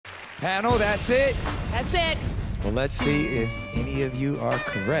Panel, that's it? That's it. Well, let's see if any of you are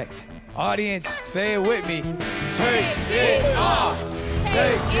correct. Audience, say it with me. Take it off!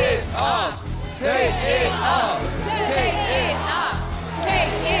 Take it off! Take it off! Take it off.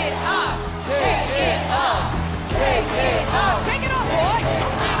 Take it off. Take it off. Take it off. Take it off, boy.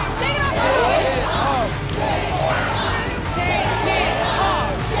 Take it off, boy. Take it off. Take it off. Who is it?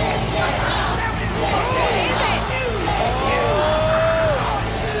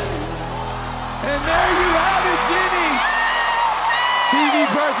 And there you have it, Jenny. TV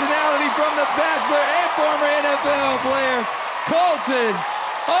personality from The Bachelor and former NFL player, Colton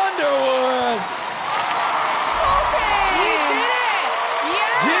Underwood. Colton! You did it!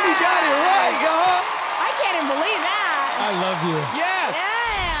 Yeah! Jenny got it right, y'all. I can't even believe that. I love you. Yeah.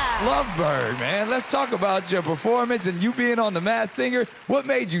 Yeah! Lovebird, man. Let's talk about your performance and you being on The Masked Singer. What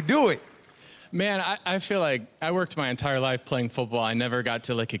made you do it? Man, I feel like I worked my entire life playing football. I never got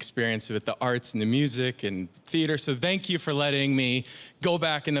to experience it with the arts and the music and theater. So thank you for letting me go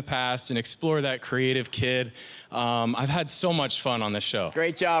back in the past and explore that creative kid. I've had so much fun on this show.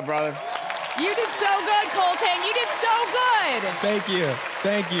 Great job, brother. You did so good, Colton. You did so good. Thank you.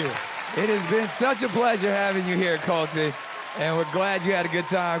 Thank you. It has been such a pleasure having you here, Colton. And we're glad you had a good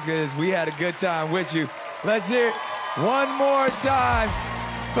time because we had a good time with you. Let's hear it one more time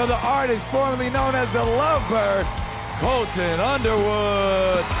for the artist formerly known as the Lovebird, Colton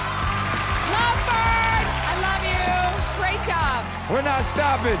Underwood. Lovebird, I love you. Great job. We're not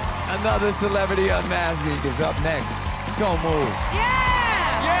stopping. Another Celebrity Unmasked is up next. Don't move. Yeah!